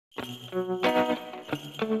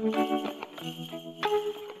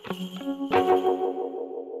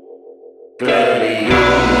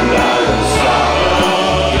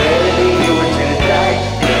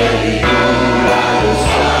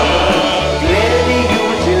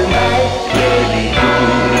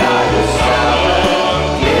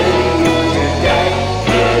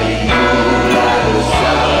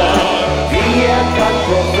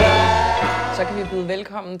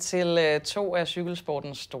Velkommen til to af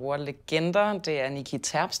cykelsportens store legender. Det er Niki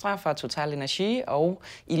Terpstra fra Total Energi og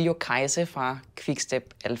Iljo Keisse fra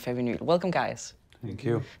Quickstep Alpha Vinyl. Welcome, guys. Thank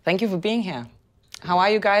you. Thank you for being here. How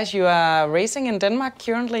are you guys? You are racing in Denmark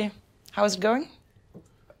currently. How is it going?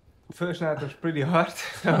 First night was pretty hot,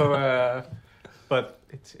 so, but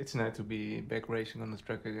it's nice to be back racing on the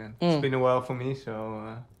track again. It's been a while for me, so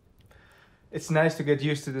it's nice to get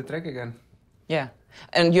used to the track again. Yeah,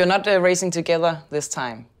 and you're not racing together this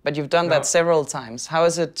time, but you've done that several times. How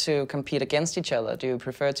is it to compete against each other? Do you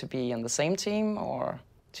prefer to be on the same team or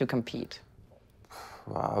to compete?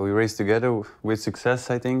 We race together with success,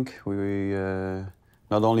 I think. We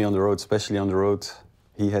not only on the road, especially on the road,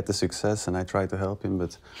 he had the success and I tried to help him,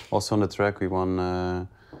 but also on the track we won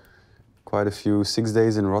quite a few 6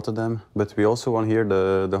 days in Rotterdam, but we also won here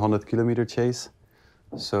the 100-kilometer chase,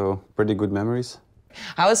 so pretty good memories.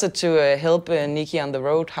 How is it to help Niki on the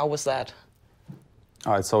road? How was that?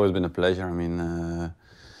 Oh, it's always been a pleasure. I mean, it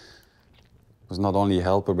was not only a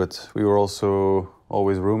helper, but we were also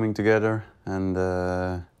always rooming together. And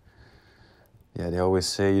yeah, they always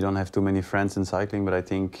say you don't have too many friends in cycling, but I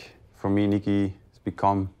think for me, Niki has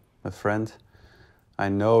become a friend. I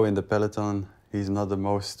know in the peloton, he's not the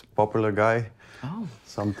most popular guy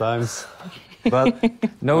sometimes, but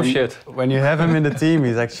no shit. When you have him in the team,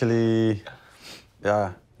 he's actually...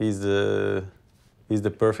 Yeah, he's the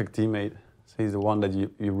perfect teammate. So he's the one that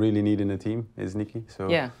you really need in the team, is Niki. So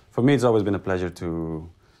yeah. For me, it's always been a pleasure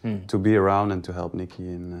to be around and to help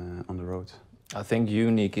Niki on the road. I think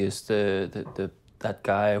you, Niki, is that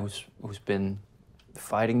guy who's been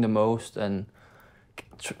fighting the most and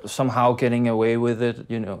somehow getting away with it.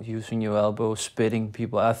 You know, using your elbows, spitting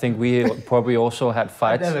people. I think we probably also had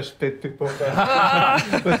fights. I never spit people,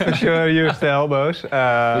 but for sure use the elbows.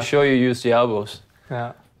 For sure you use the elbows.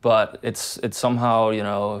 Yeah. But it's somehow, you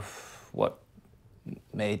know, what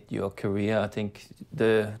made your career. I think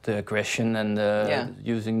the aggression and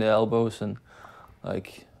using the elbows, and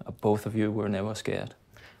like both of you were never scared.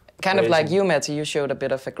 Kind of like you, Matti, you showed a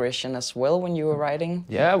bit of aggression as well when you were riding.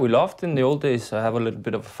 Yeah, we loved in the old days to have a little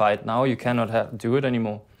bit of a fight. Now you cannot do it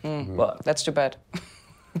anymore. But that's too bad.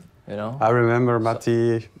 You know. I remember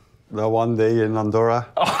Matti the one day in Andorra.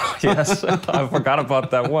 Oh yes, I forgot about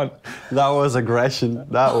that one. That was aggression.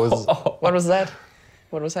 That was. What was that?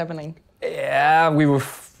 What was happening? Yeah, we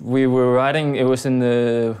were riding. It was in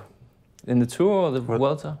the Tour or the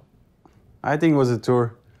Vuelta. I think it was a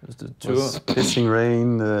Tour. It was the It Tour. was pissing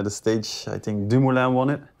rain. The stage. I think Dumoulin won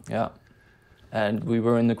it. Yeah, and we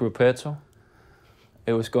were in the Gruppetto.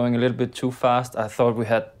 It was going a little bit too fast. I thought we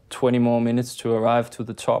had 20 more minutes to arrive to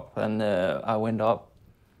the top, and I went up.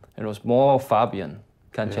 It was more Fabian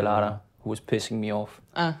Cancellara who was pissing me off.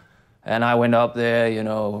 And I went up there, you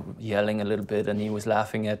know, yelling a little bit, and he was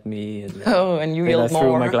laughing at me. And, and you yelled more. I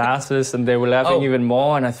threw my glasses, and they were laughing even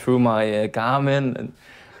more, and I threw my Garmin, and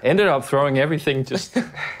ended up throwing everything just...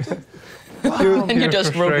 And you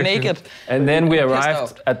just rode naked. And then we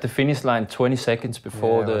arrived at the finish line 20 seconds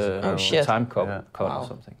before the time cut or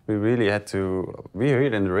something. We really had to... We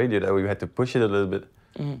heard in the radio that we had to push it a little bit.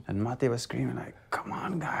 And Matti was screaming like, "Come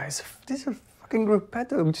on, guys, this is a fucking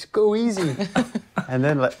Gruppetto, just go easy." And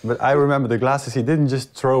then, but I remember the glasses. He didn't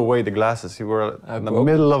just throw away the glasses. He were in the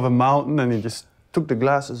middle of a mountain, and he just took the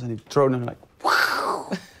glasses and he threw them like,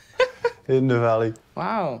 wow, in the valley.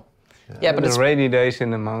 Wow. Yeah, but the rainy days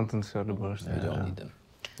in the mountains are the worst. You don't need them.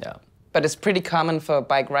 Yeah. But it's pretty common for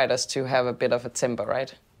bike riders to have a bit of a temper,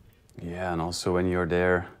 right? Yeah, and also when you're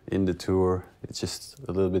there in the Tour, it's just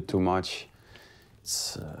a little bit too much.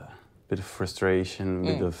 It's a bit of frustration,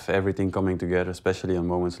 a bit of everything coming together, especially on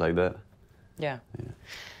moments like that. Yeah.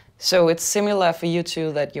 So it's similar for you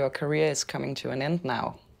too that your career is coming to an end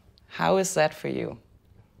now. How is that for you?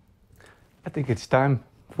 I think it's time.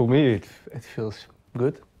 For me, it feels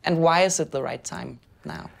good. And why is it the right time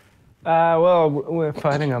now? Well, we're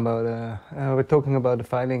fighting about. We're talking about the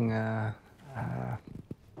fighting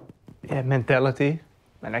mentality,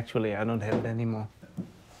 and actually, I don't have it anymore.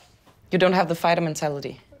 You don't have the fighter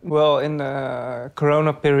mentality? Well, in the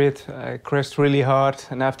Corona period, I crashed really hard,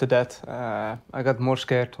 and after that, I got more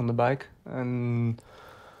scared on the bike. And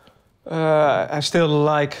I still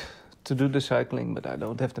like to do the cycling, but I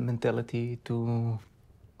don't have the mentality to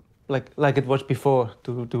like it was before,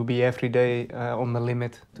 to be every day on the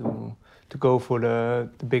limit, to go for the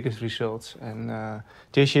biggest results. And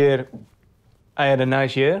this year I had a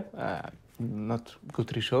nice year, not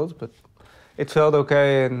good results, but it felt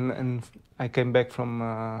okay. And I came back from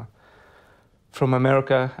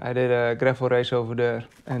America. I did a gravel race over there,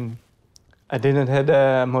 and I didn't have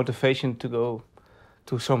the motivation to go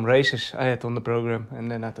to some races I had on the program. And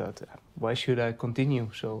then I thought, why should I continue?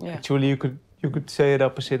 So actually you could say it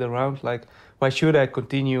opposite around, like, why should I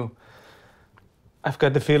continue? I've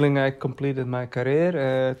got the feeling I completed my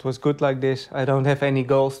career. It was good like this. I don't have any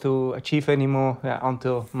goals to achieve anymore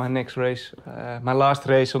until my next race, my last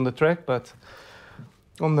race on the track. But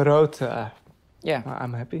on the road,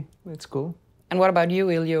 I'm happy. It's cool. And what about you,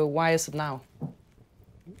 Iljo? Why is it now?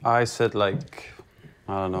 I said, like,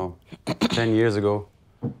 I don't know, 10 years ago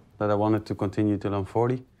that I wanted to continue till I'm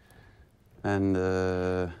 40. And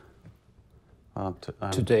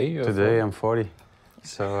today I'm 40.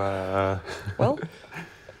 So well,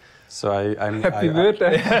 so I'm happy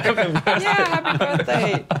birthday. Yeah, happy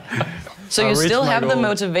birthday. So you still have the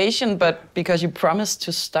motivation, but because you promised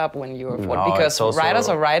to stop when you were 40, because riders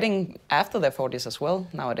are riding after their 40s as well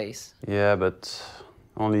nowadays. Yeah, but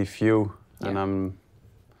only few, and I'm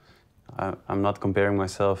not comparing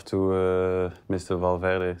myself to Mr.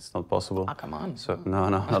 Valverde. It's not possible. Oh, come on. So no,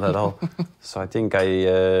 not at all. So I think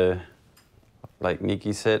like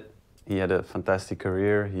Niki said, he had a fantastic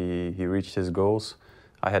career. He reached his goals.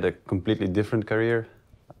 I had a completely different career.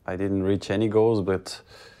 I didn't reach any goals, but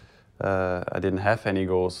I didn't have any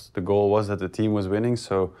goals. The goal was that the team was winning.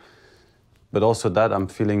 So, but also that I'm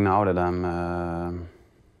feeling now that I'm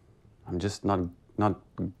just not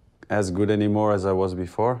as good anymore as I was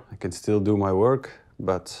before. I can still do my work,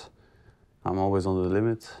 but I'm always on the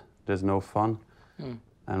limit. There's no fun.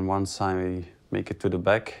 And once I make it to the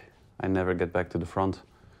back, I never get back to the front.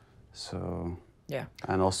 So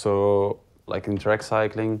and also, like in track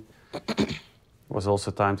cycling, was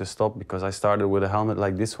also time to stop because I started with a helmet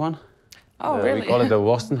like this one. Oh, really? We call it the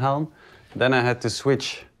Wosten helm. Then I had to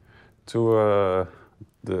switch to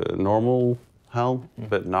the normal helm,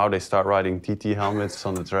 but now they start riding TT helmets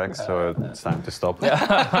on the track, so it's time to stop.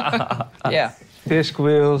 Yeah. Disc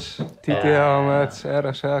wheels, TT helmets,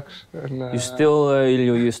 RSX. And, You still,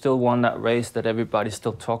 Iljo, you still won that race that everybody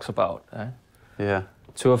still talks about. Yeah.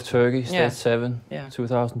 Tour of Turkey, Stage 7,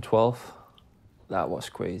 2012. That was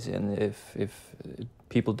crazy, and if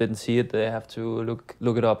people didn't see it, they have to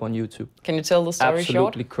look it up on YouTube. Can you tell the story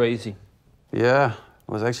Absolutely crazy. Yeah,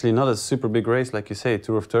 it was actually not a super big race, like you say.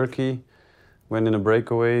 Tour of Turkey, went in a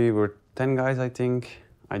breakaway. We were 10 guys, I think.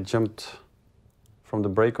 I jumped from the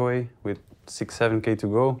breakaway with 6-7K to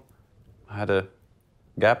go. I had a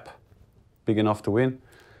gap big enough to win.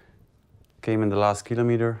 Came in the last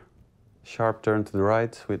kilometer, sharp turn to the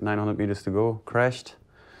right with 900 meters to go, crashed.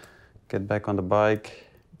 Get back on the bike.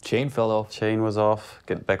 Chain fell off. Chain was off.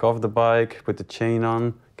 Get back off the bike, put the chain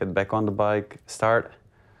on, get back on the bike, start.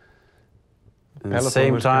 And at the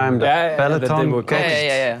same time, the peloton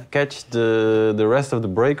catch the rest of the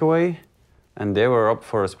breakaway, and they were up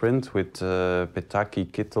for a sprint with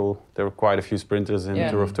Petaki, Kittel. There were quite a few sprinters in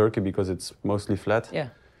Tour of Turkey because it's mostly flat. Yeah.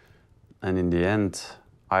 And in the end,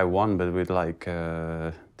 I won, but with like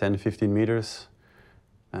 10-15 meters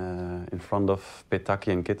in front of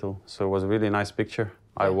Petaki and Kittel. So it was a really nice picture.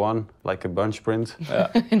 I won like a bunch sprint.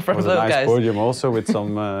 in front of those guys. It was a nice podium also with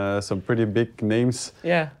some pretty big names.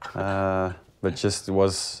 Yeah. But just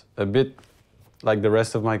was a bit like the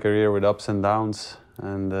rest of my career with ups and downs.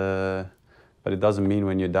 And but it doesn't mean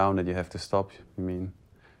when you're down that you have to stop. I mean,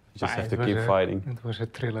 you just have to keep fighting. It was a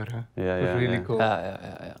thriller, huh? Yeah, it was really cool.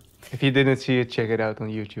 Yeah. If you didn't see it, check it out on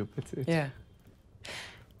YouTube. It's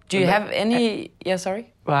Do you have any? Yeah,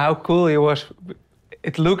 sorry. Well, how cool he was!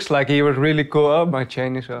 It looks like he was really cool. Oh, my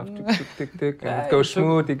chain is off. Tick, tick, tick. And it goes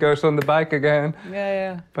smooth. He goes on the bike again.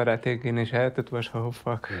 Yeah. But I think in his head it was, oh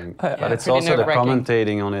fuck. But it's also the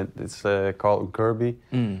commentating on it. It's called Kirby.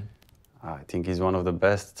 I think he's one of the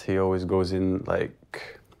best. He always goes in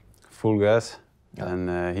like full gas,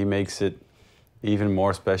 and he makes it even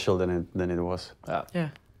more special than it was. Yeah.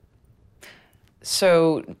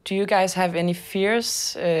 So, do you guys have any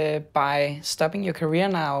fears by stopping your career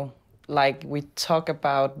now? Like we talk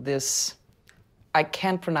about this, I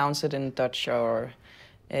can't pronounce it in Dutch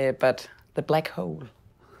but the black hole.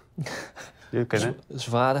 You can.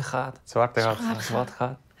 Zwarte gat. Zwarte gat. Zwarte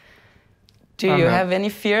gat. Do you have any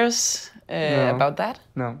fears about that?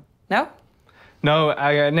 No. No? No,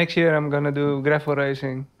 next year I'm gonna do gravel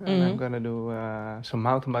racing and I'm gonna do some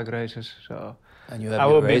mountain bike races. So and you have I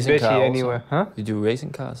will be busy anyway. Huh? You do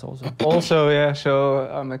racing cars also? Also, yeah. So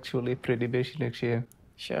I'm actually pretty busy next year.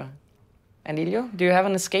 Sure. And Iljo, do you have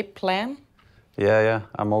an escape plan? Yeah,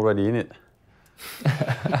 I'm already in it.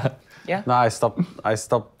 Yeah. No, I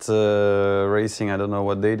stopped racing. I don't know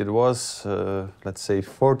what date it was. Let's say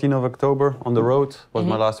 14th of October on the road was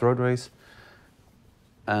my last road race,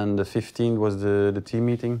 and the 15th was the team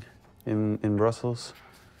meeting in Brussels.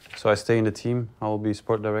 So I stay in the team. I will be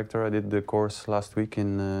sport director. I did the course last week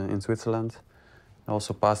in Switzerland. I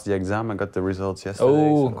also passed the exam. I got the results yesterday.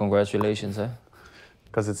 Oh, so congratulations!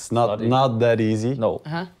 Because it's not that easy. No.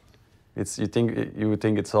 You would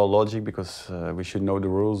think it's all logic because we should know the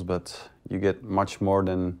rules, but you get much more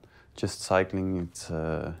than just cycling.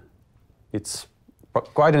 It's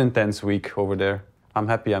quite an intense week over there. I'm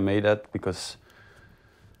happy I made that because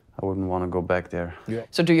I wouldn't want to go back there. Yeah.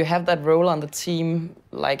 So do you have that role on the team?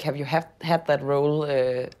 Like, have you had that role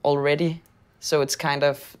already? So it's kind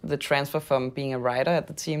of the transfer from being a rider at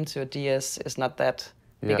the team to a DS is not that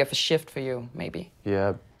big of a shift for you, maybe?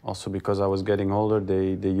 Yeah. Also because I was getting older,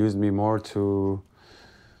 they used me more to,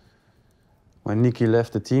 when Niki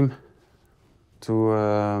left the team, to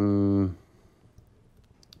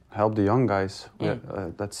help the young guys.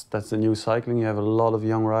 That's the new cycling. You have a lot of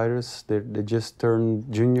young riders. They just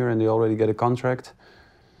turned junior and they already get a contract.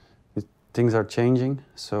 Things are changing,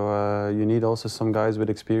 so you need also some guys with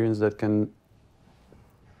experience that can,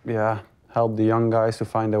 help the young guys to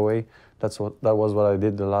find their way. That was what I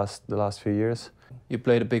did the last few years. You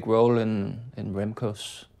played a big role in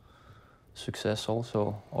Remco's success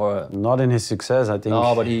also, or not in his success, I think.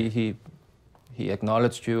 No, but he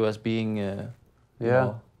acknowledged you as being.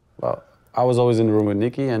 Well, I was always in the room with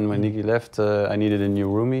Niki, and when Niki left, I needed a new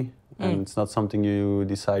roomie, and it's not something you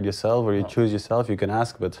decide yourself or you choose yourself. You can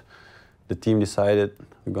ask, but the team decided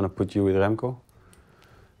we're gonna put you with Remco.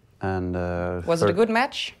 And was it a good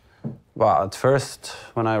match? Well, at first,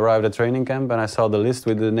 when I arrived at training camp and I saw the list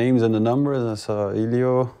with the names and the numbers, I saw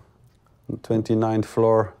Iljo, 29th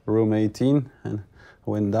floor, room 18, and I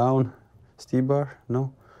went down. Stibar,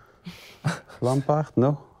 no. Lampaard,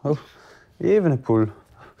 no. Oh, Evenepoel.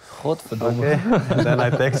 Godverdomme. Okay. And then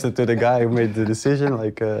I texted to the guy who made the decision,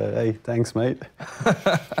 like, hey, thanks, mate.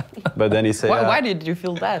 But then he said... Why did you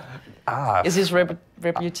feel that? Is his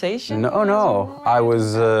reputation? No. I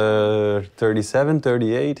was 37,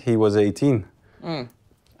 38. He was 18.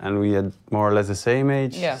 And we had more or less the same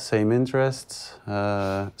age, same interests.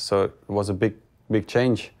 So it was a big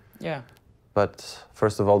change. Yeah. But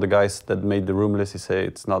first of all, the guys that made the room list, he say,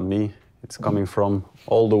 it's not me. It's coming from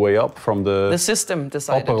all the way up, from the system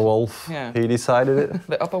decided. upper wolf. Yeah. He decided it.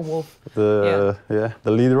 The upper wolf. The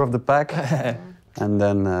leader of the pack. And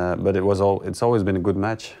then, but it's always been a good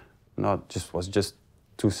match. Was just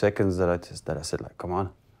 2 seconds that I said like, come on.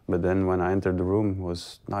 But then when I entered the room,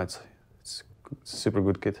 it's a super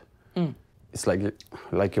good kid. It's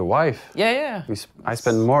like your wife. Yeah. I've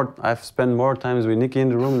spent more times with Niki in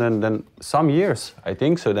the room than some years, I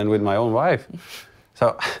think so, than with my own wife.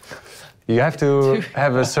 So you have to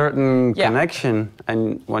have a certain connection,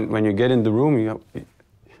 and when you get in the room,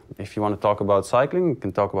 if you want to talk about cycling, you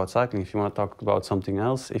can talk about cycling. If you want to talk about something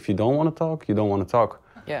else, if you don't want to talk, you don't want to talk.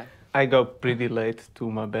 Yeah. I go pretty late to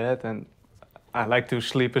my bed, and I like to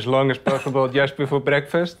sleep as long as possible just before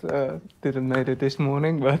breakfast. Didn't make it this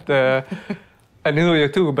morning, but I knew you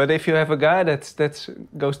too. But if you have a guy that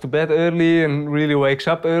goes to bed early and really wakes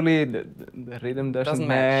up early, the rhythm doesn't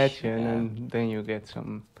match, and then you get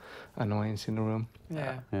some annoyance in the room.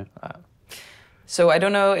 Yeah. So I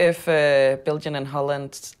don't know if Belgium and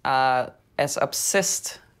Holland are as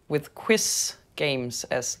obsessed with quiz games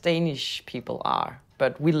as Danish people are,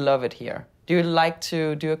 but we love it here. Do you like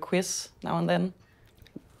to do a quiz now and then?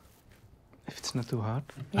 If it's not too hard.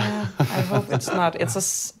 Yeah, I hope it's not. It's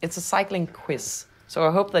a cycling quiz, so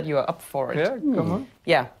I hope that you are up for it. Yeah, come on.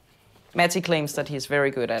 Yeah, Matti claims that he's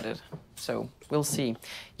very good at it, so we'll see.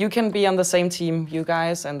 You can be on the same team, you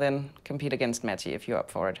guys, and then compete against Matti if you're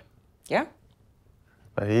up for it. Yeah?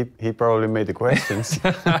 But he probably made the questions.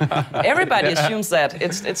 Everybody assumes that.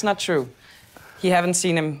 It's not true. He haven't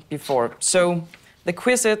seen him before. So the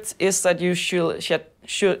quiz is that you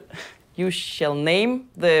shall name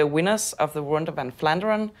the winners of the Rundt van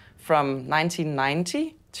Flandern from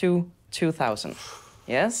 1990 to 2000.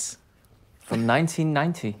 Yes? From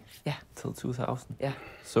 1990 Yeah. till 2000? Yeah.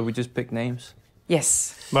 So we just pick names?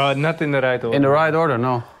 Yes. But not in the right order. In the right order,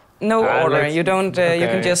 no. No order. You don't. You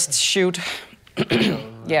can just shoot.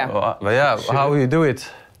 Yeah. But yeah, how will you do it?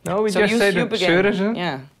 No, we So just say the again. Sørensen.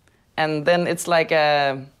 Yeah. And then it's like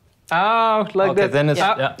a. Oh, like Okay, that. then it's...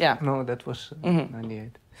 Yeah. Yeah. No, that was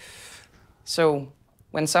 98. So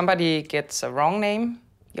when somebody gets a wrong name,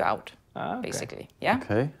 you're out. Okay. Basically. Yeah.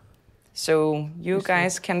 Okay. So you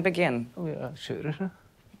guys can begin. Oh yeah, Sørensen.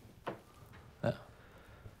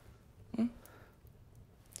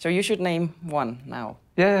 So you should name one now.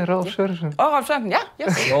 Yeah, Rolf Sørensen. Oh, Rolf Sørensen. Yeah,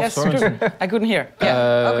 yes, Rolf yes, true. Sørensen. I couldn't hear.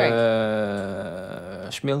 Yeah, okay.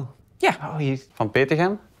 Schmil. Yeah. Oh, he's Van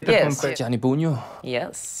Petergem? Yes. Gianni Bugno.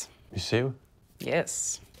 Yes. Museeuw?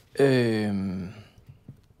 Yes.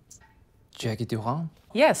 Jackie Durand.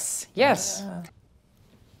 Yes. Yes.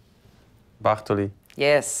 Bartoli?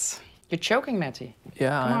 Yes. You're choking, Matti. Yeah,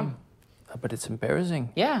 Come I on. am. But it's embarrassing.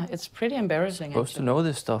 Yeah, it's pretty embarrassing. Supposed to actually. know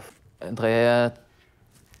this stuff. Andrea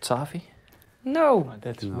Tafi. No.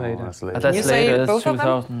 that's No, later. that's Uh, later. that's You say later. That's both of them?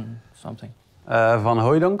 2000 something. Van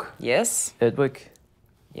Hooijdonk? Yes. Edwig.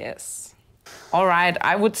 Yes. All right.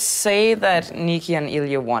 I would say that Niki and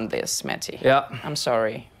Iljo won this, Matti. Yeah. I'm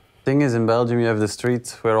sorry. Thing is, in Belgium, you have the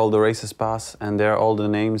street where all the races pass, and there all the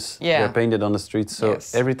names Yeah. they're painted on the street. So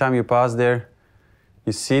Yes. every time you pass there,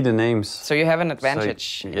 you see the names. So you have an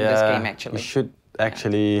advantage in this game, actually. You should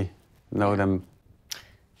actually know them.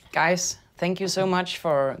 Guys, thank you so much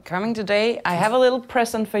for coming today. I have a little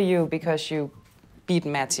present for you because you beat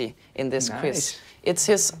Matti in this quiz. It's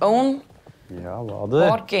his own Ja, we hadden.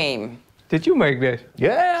 board game. Did you make this?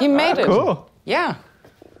 Yeah. He made it. Cool. Yeah.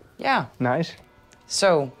 Yeah. Nice.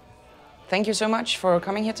 So, thank you so much for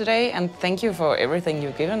coming here today, and thank you for everything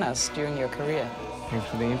you've given us during your career. Thanks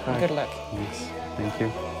for the invite. Good luck. Yes, thank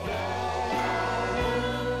you.